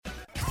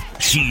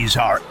She's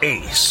our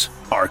ace,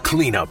 our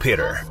cleanup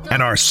hitter,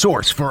 and our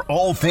source for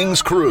all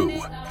things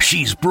Crew.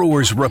 She's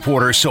Brewers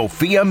reporter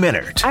Sophia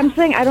Minnaert. I'm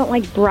saying I don't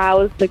like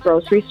browse the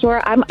grocery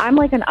store. I'm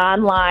like an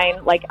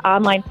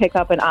online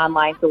pickup and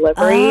online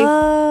delivery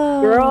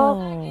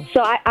girl.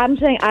 So I'm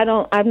saying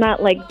I'm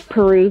not like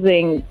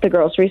perusing the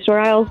grocery store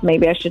aisles.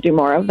 Maybe I should do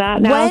more of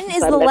that now. When is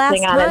the last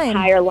time? An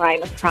entire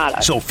line of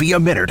products. Sophia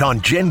Minnaert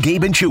on Jen,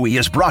 Gabe, and Chewy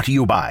is brought to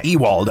you by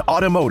Ewald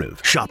Automotive.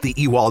 Shop the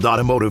Ewald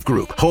Automotive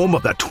Group, home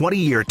of the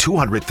 20-year,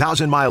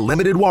 200,000-mile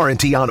limited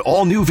warranty on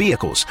all new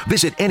vehicles.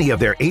 Visit any of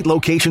their 8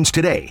 locations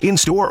today,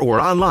 in-store or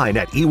online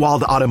at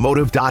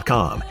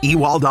ewaldautomotive.com.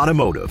 Ewald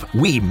Automotive,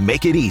 we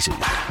make it easy.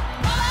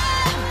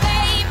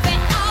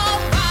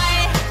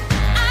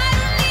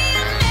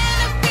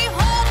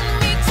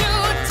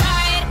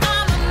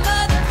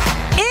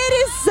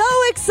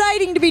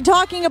 Exciting to be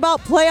talking about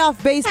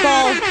playoff baseball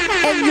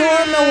and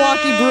your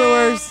Milwaukee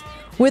Brewers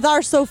with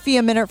our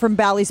Sophia Minnaert from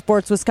Bally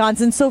Sports,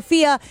 Wisconsin.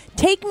 Sophia,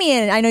 take me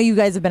in. I know you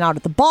guys have been out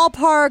at the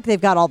ballpark.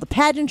 They've got all the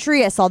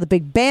pageantry. I saw the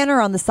big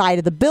banner on the side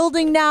of the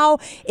building now.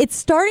 It's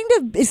starting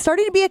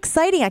to be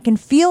exciting. I can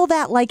feel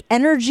that like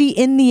energy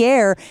in the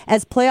air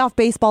as playoff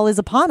baseball is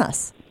upon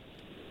us.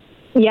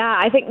 Yeah,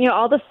 I think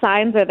all the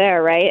signs are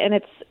there, right?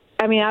 And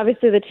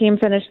obviously the team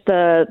finished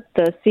the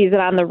season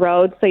on the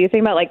road. So you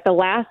think about like the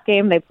last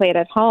game they played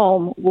at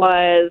home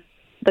was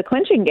the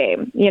clinching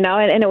game,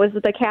 and it was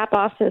the cap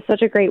off to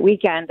such a great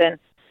weekend. And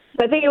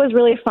so I think it was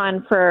really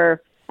fun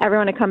for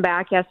everyone to come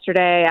back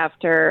yesterday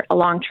after a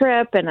long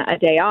trip and a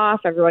day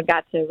off. Everyone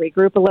got to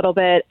regroup a little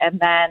bit, and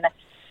then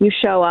you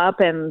show up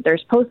and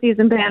there's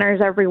postseason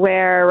banners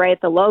everywhere, right?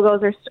 The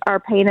logos are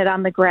painted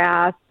on the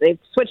grass. They've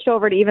switched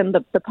over to even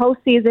the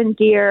postseason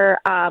gear.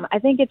 I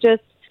think it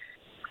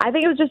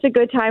was just a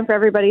good time for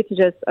everybody to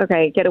just,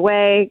 get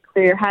away,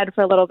 clear your head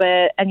for a little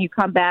bit, and you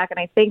come back. And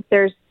I think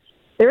there's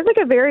like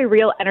a very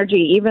real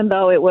energy, even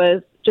though it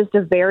was just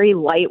a very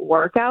light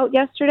workout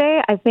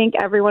yesterday. I think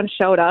everyone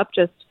showed up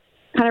just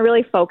kind of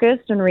really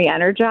focused and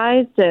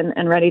re-energized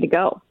and ready to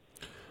go.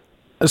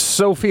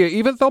 Sophia,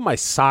 even though my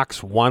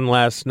Sox won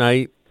last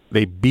night,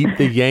 they beat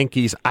the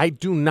Yankees, I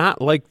do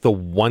not like the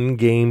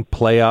one-game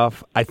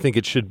playoff. I think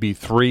it should be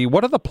 3.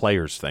 What do the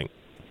players think?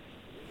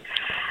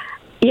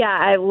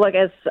 Yeah,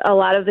 as a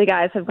lot of the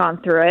guys have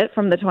gone through it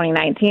from the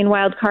 2019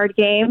 wild card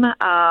game,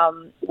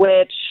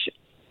 which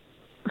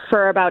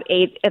for about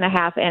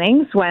 8.5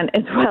 innings went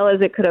as well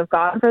as it could have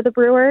gone for the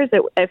Brewers.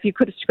 If you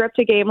could script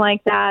a game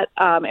like that,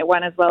 it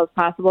went as well as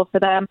possible for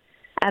them.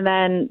 And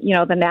then,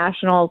 the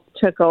Nationals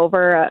took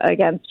over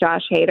against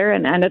Josh Hader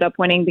and ended up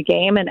winning the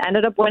game and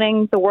ended up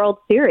winning the World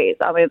Series.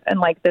 And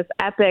like this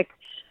epic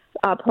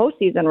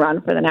postseason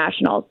run for the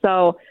Nationals.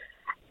 So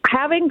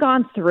having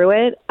gone through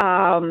it,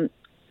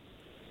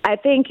 I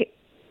think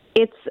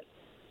it's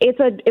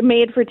a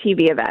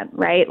made-for-TV event,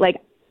 right? Like,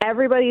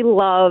 everybody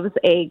loves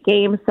a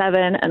Game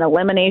 7, an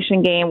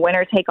elimination game,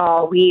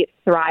 winner-take-all. We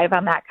thrive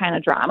on that kind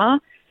of drama.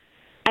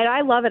 And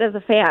I love it as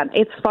a fan.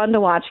 It's fun to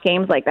watch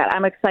games like that.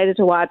 I'm excited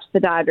to watch the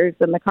Dodgers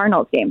and the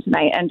Cardinals game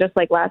tonight. And just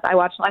like I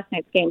watched last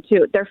night's game,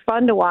 too. They're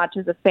fun to watch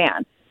as a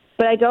fan.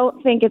 But I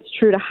don't think it's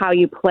true to how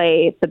you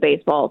play the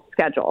baseball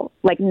schedule.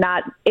 Like,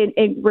 not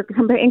in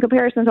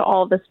comparison to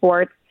all of the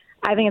sports,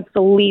 I think it's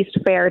the least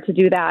fair to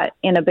do that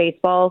in a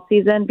baseball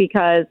season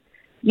because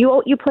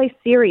you play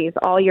series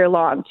all year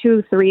long,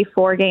 2, 3,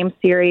 4 game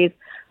series.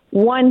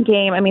 One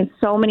game,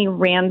 so many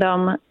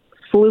random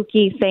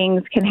fluky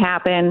things can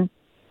happen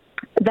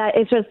that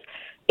it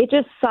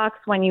just sucks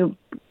when you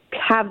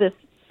have this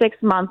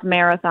 6-month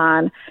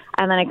marathon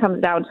and then it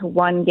comes down to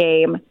one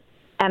game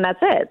and that's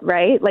it,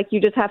 right? Like you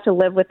just have to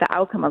live with the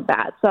outcome of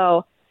that.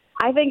 So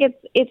I think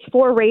it's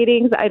for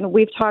ratings. And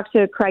we've talked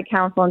to Craig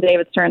Counsell and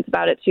David Stearns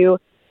about it too.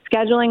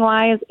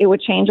 Scheduling-wise, it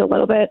would change a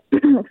little bit,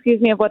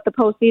 of what the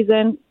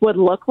postseason would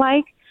look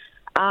like.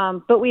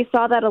 But we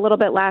saw that a little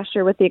bit last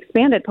year with the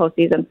expanded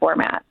postseason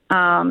format.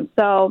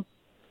 So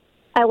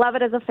I love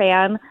it as a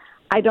fan.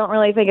 I don't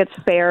really think it's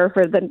fair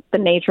for the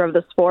nature of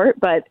the sport,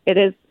 but it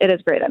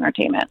is great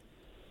entertainment.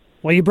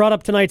 Well, you brought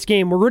up tonight's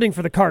game. We're rooting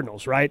for the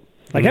Cardinals, right?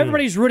 Like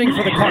everybody's rooting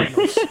for the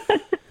Cardinals.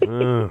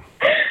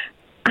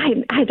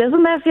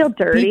 Doesn't that feel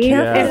dirty? Be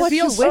careful what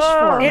you wish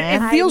for,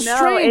 man. It feels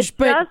strange,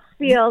 but just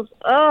feels.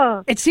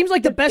 It seems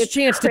like the best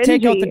chance to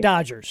take out the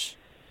Dodgers.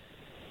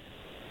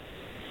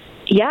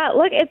 Yeah,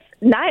 look, it's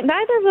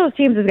neither of those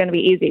teams is going to be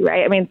easy,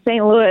 right?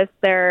 St. Louis,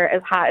 they're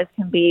as hot as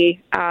can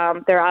be.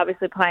 They're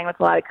obviously playing with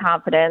a lot of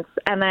confidence,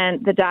 and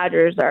then the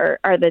Dodgers are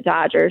the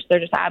Dodgers.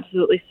 They're just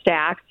absolutely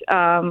stacked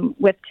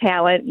with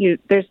talent.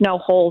 There's no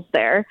holes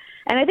there,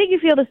 and I think you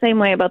feel the same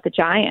way about the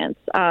Giants.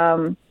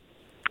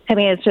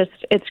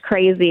 It's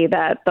crazy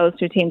that those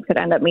two teams could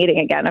end up meeting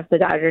again if the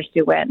Dodgers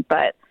do win.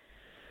 But,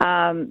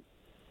 but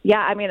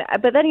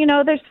then,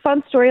 there's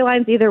fun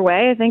storylines either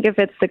way. I think if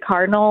it's the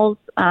Cardinals,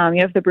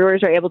 if the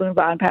Brewers are able to move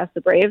on past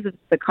the Braves, if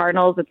it's the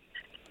Cardinals, it's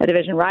a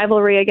division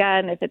rivalry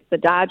again. If it's the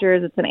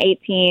Dodgers, it's an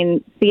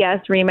 18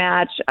 CS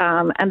rematch.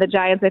 And the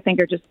Giants, I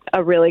think, are just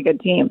a really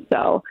good team.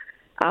 So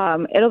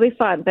It'll be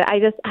fun, but I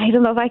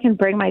don't know if I can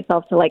bring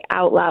myself to like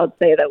out loud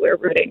say that we're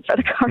rooting for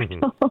the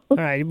Cardinals. All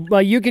right.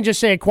 Well, you can just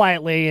say it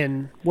quietly,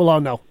 and we'll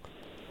all know.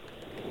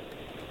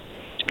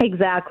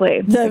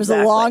 Exactly. There was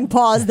a long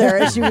pause there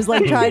as she was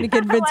like trying to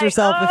convince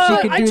herself if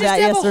she could do that,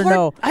 yes or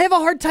no. I have a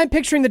hard time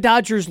picturing the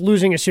Dodgers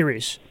losing a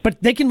series, but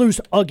they can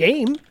lose a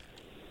game.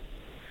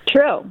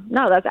 True.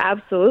 No, that's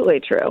absolutely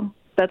true.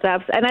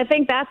 And I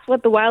think that's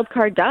what the wild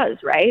card does,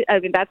 right? I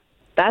mean,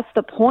 that's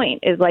the point.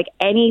 Is like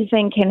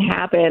anything can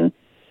happen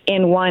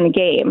in one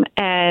game,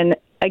 and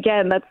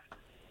again,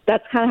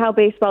 that's kind of how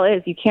baseball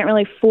is. You can't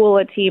really fool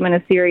a team in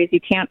a series. You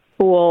can't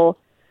fool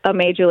a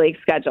major league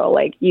schedule.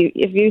 Like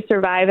if you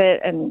survive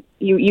it and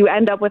you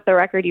end up with the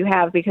record you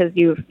have because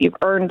you've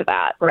earned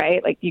that,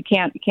 right? Like you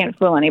can't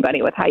fool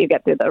anybody with how you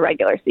get through the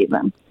regular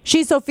season.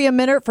 She's Sophia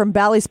Minnaert from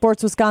Bally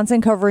Sports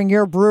Wisconsin, covering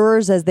your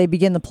Brewers as they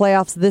begin the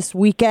playoffs this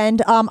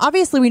weekend.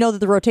 Obviously, we know that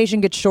the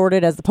rotation gets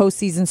shorted as the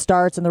postseason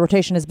starts, and the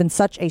rotation has been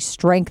such a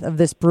strength of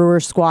this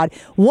Brewers squad.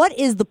 What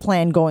is the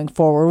plan going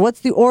forward? What's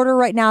the order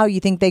right now? You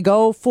think they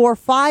go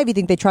 4-5? You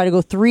think they try to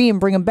go 3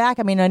 and bring them back?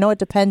 I mean, I know it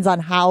depends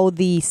on how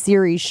the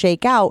series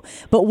shake out,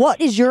 but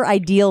what is your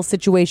ideal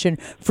situation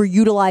for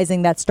utilizing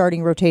that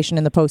starting rotation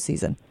in the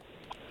postseason?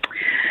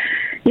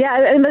 Yeah,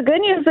 and the good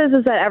news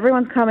is that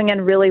everyone's coming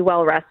in really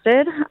well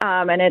rested,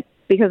 and it's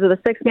because of the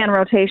 6-man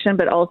rotation,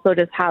 but also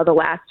just how the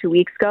last 2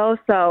 weeks go.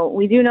 So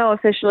we do know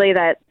officially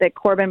that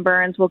Corbin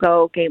Burnes will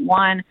go game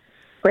 1,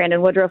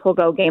 Brandon Woodruff will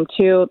go game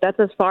 2. That's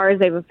as far as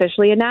they've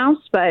officially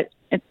announced, but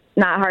it's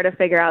not hard to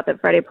figure out that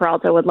Freddie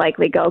Peralta would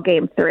likely go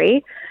game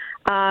 3.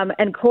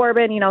 And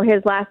Corbin,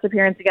 his last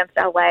appearance against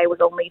LA was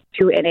only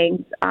 2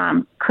 innings.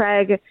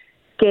 Craig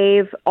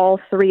gave all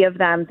 3 of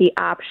them the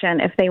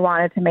option if they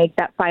wanted to make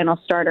that final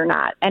start or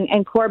not.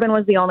 And Corbin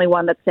was the only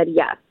one that said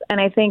yes.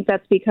 And I think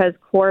that's because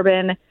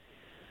Corbin,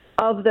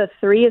 of the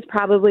 3, is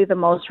probably the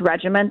most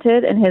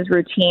regimented in his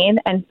routine.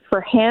 And for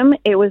him,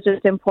 it was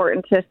just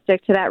important to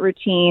stick to that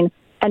routine.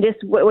 And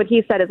just what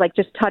he said is like,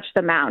 just touch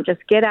the mound. Just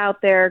get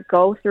out there,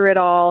 go through it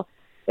all.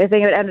 I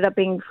think it ended up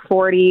being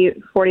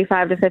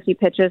 45 to 50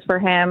 pitches for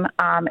him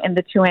in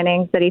the 2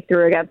 innings that he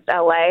threw against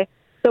LA.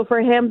 So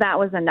for him, that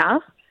was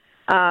enough.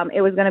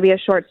 It was going to be a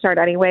short start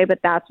anyway, but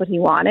that's what he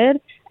wanted.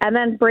 And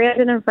then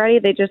Brandon and Freddie,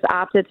 they just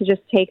opted to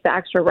just take the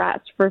extra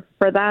rest.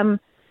 For them,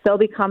 they'll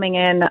be coming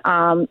in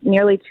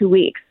nearly 2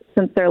 weeks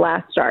since their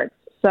last start.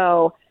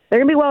 So they're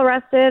going to be well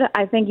rested.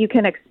 I think you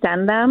can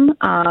extend them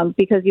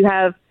because you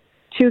have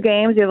 2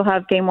 games. You'll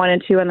have game 1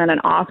 and 2 and then an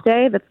off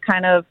day. That's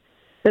kind of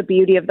the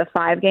beauty of the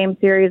 5-game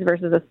series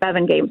versus a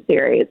 7-game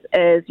series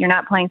is you're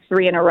not playing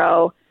 3 in a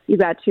row. You've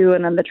got 2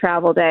 and then the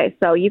travel day.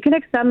 So you can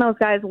extend those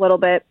guys a little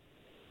bit.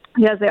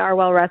 Yes, they are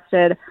well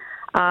rested.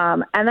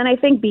 And then I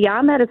think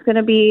beyond that, it's going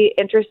to be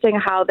interesting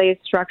how they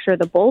structure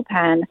the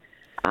bullpen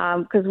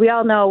because we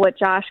all know what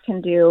Josh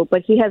can do,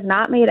 but he has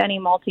not made any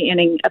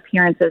multi-inning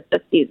appearances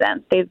this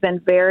season. They've been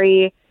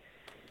very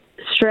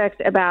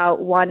strict about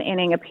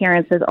 1-inning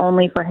appearances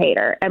only for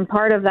Hader. And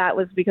part of that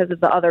was because of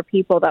the other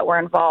people that were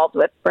involved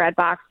with Brad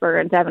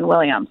Boxberger and Devin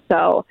Williams.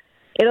 So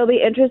it'll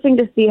be interesting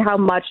to see how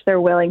much they're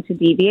willing to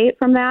deviate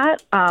from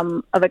that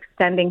of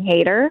extending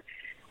Hader.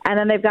 And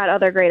then they've got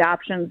other great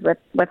options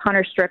with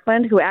Hunter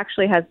Strickland, who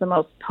actually has the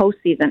most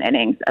postseason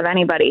innings of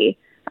anybody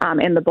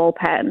in the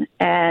bullpen.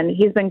 And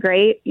he's been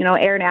great.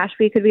 Aaron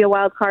Ashby could be a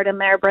wild card in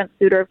there. Brent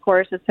Suter, of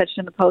course, has pitched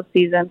in the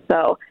postseason.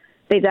 So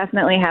they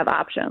definitely have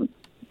options.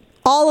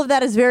 All of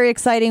that is very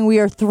exciting. We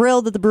are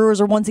thrilled that the Brewers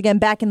are once again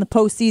back in the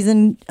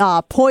postseason,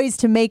 poised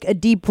to make a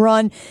deep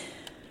run.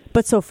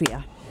 But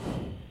Sophia,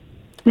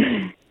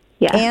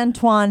 yeah.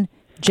 Antoine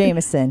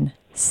Jameson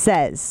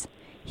says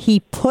he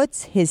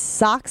puts his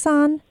socks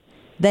on,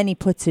 then he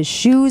puts his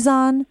shoes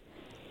on,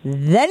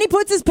 then he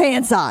puts his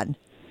pants on.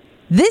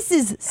 This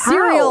is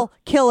serial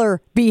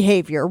killer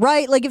behavior,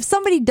 right? Like if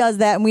somebody does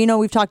that, and we know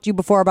we've talked to you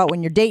before about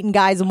when you're dating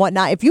guys and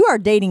whatnot, if you are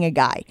dating a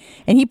guy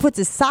and he puts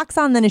his socks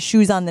on, then his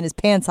shoes on, then his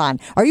pants on,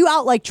 are you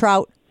out like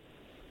Trout?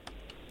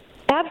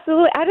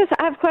 Absolutely. I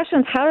have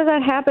questions. How does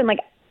that happen?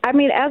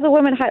 As a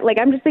woman,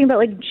 I'm just thinking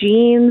about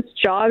jeans,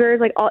 joggers,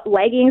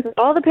 leggings,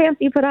 all the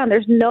pants you put on.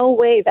 There's no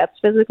way that's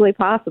physically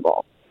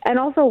possible. And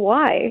also,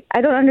 why?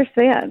 I don't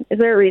understand. Is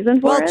there a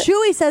reason for it? Well,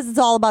 Chewy says it's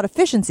all about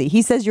efficiency.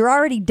 He says you're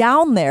already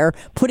down there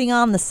putting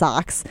on the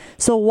socks,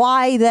 so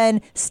why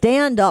then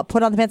stand up,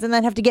 put on the pants, and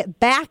then have to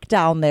get back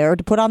down there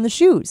to put on the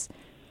shoes?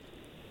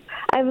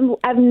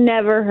 I've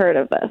never heard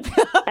of this,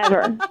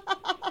 ever.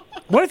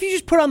 What if you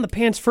just put on the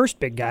pants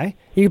first, big guy?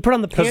 You can put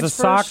on the pants first. Because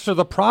the first. socks are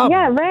the problem.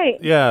 Yeah,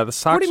 right. Yeah, the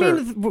socks What do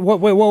you mean?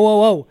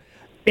 Whoa.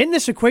 In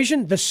this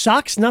equation, the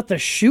socks, not the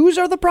shoes,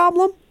 are the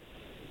problem?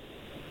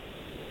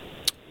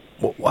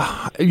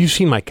 You've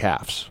seen my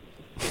calves,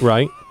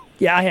 right?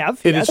 Yeah, I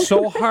have. It is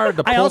so hard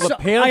to pull the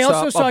pants I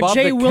also up saw above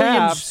Jay the Williams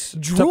calves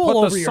drool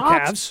over your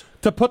calves.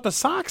 To put the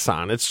socks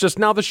on. It's just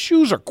now the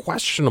shoes are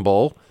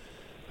questionable,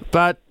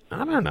 but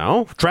I don't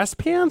know. Dress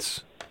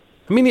pants?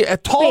 I mean,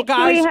 tall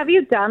guys. Wait, have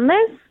you done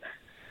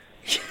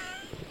this?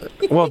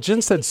 Well,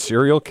 Jen said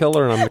serial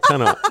killer, and I'm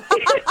kind of.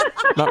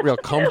 not real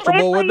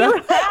comfortable with You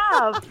that.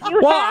 have.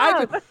 You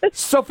have.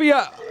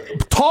 Sophia,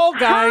 tall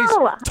guys,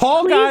 How?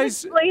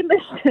 Please explain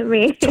this to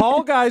me.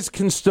 tall guys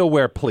can still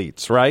wear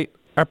pleats, right?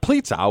 Are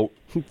pleats out?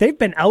 They've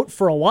been out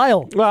for a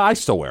while. Well, I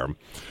still wear them.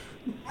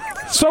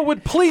 So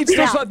with pleats,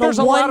 there's a lot of room.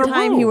 The one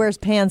time he wears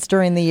pants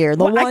during the year.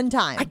 One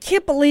time. I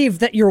can't believe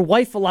that your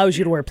wife allows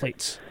you to wear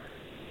pleats.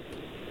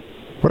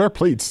 What are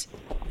pleats?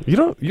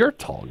 You're a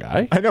tall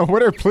guy. I know.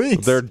 What are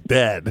pleats? They're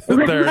dead.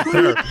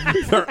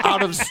 They're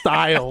out of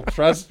style.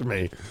 Trust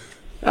me.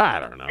 I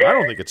don't know. I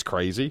don't think it's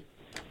crazy.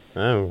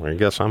 Oh, I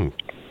guess I'm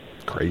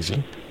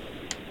crazy.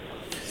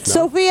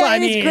 Sophia,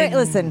 it is great.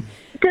 Listen,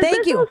 Does thank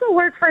this you. also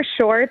work for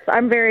shorts?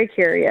 I'm very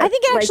curious. I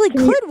think it actually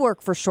could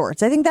work for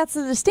shorts. I think that's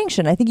the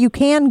distinction. I think you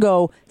can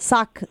go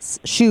socks,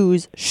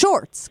 shoes,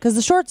 shorts, because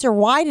the shorts are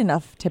wide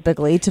enough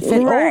typically to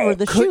fit over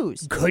the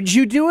shoes. Could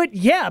you do it?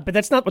 Yeah, but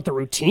that's not what the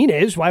routine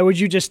is. Why would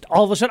you just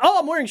all of a sudden,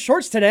 I'm wearing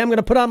shorts today, I'm going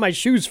to put on my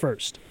shoes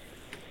first?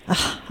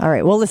 All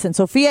right. Well, listen,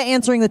 Sophia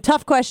answering the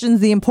tough questions,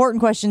 the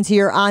important questions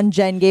here on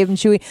Jen, Gabe, and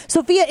Chewy.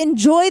 Sophia,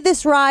 enjoy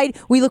this ride.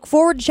 We look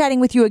forward to chatting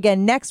with you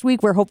again next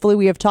week, where hopefully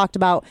we have talked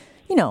about,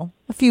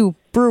 a few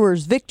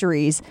Brewers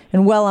victories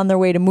and well on their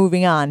way to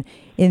moving on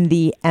in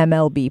the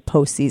MLB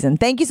postseason.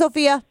 Thank you,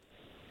 Sophia.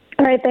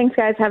 All right. Thanks,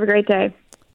 guys. Have a great day.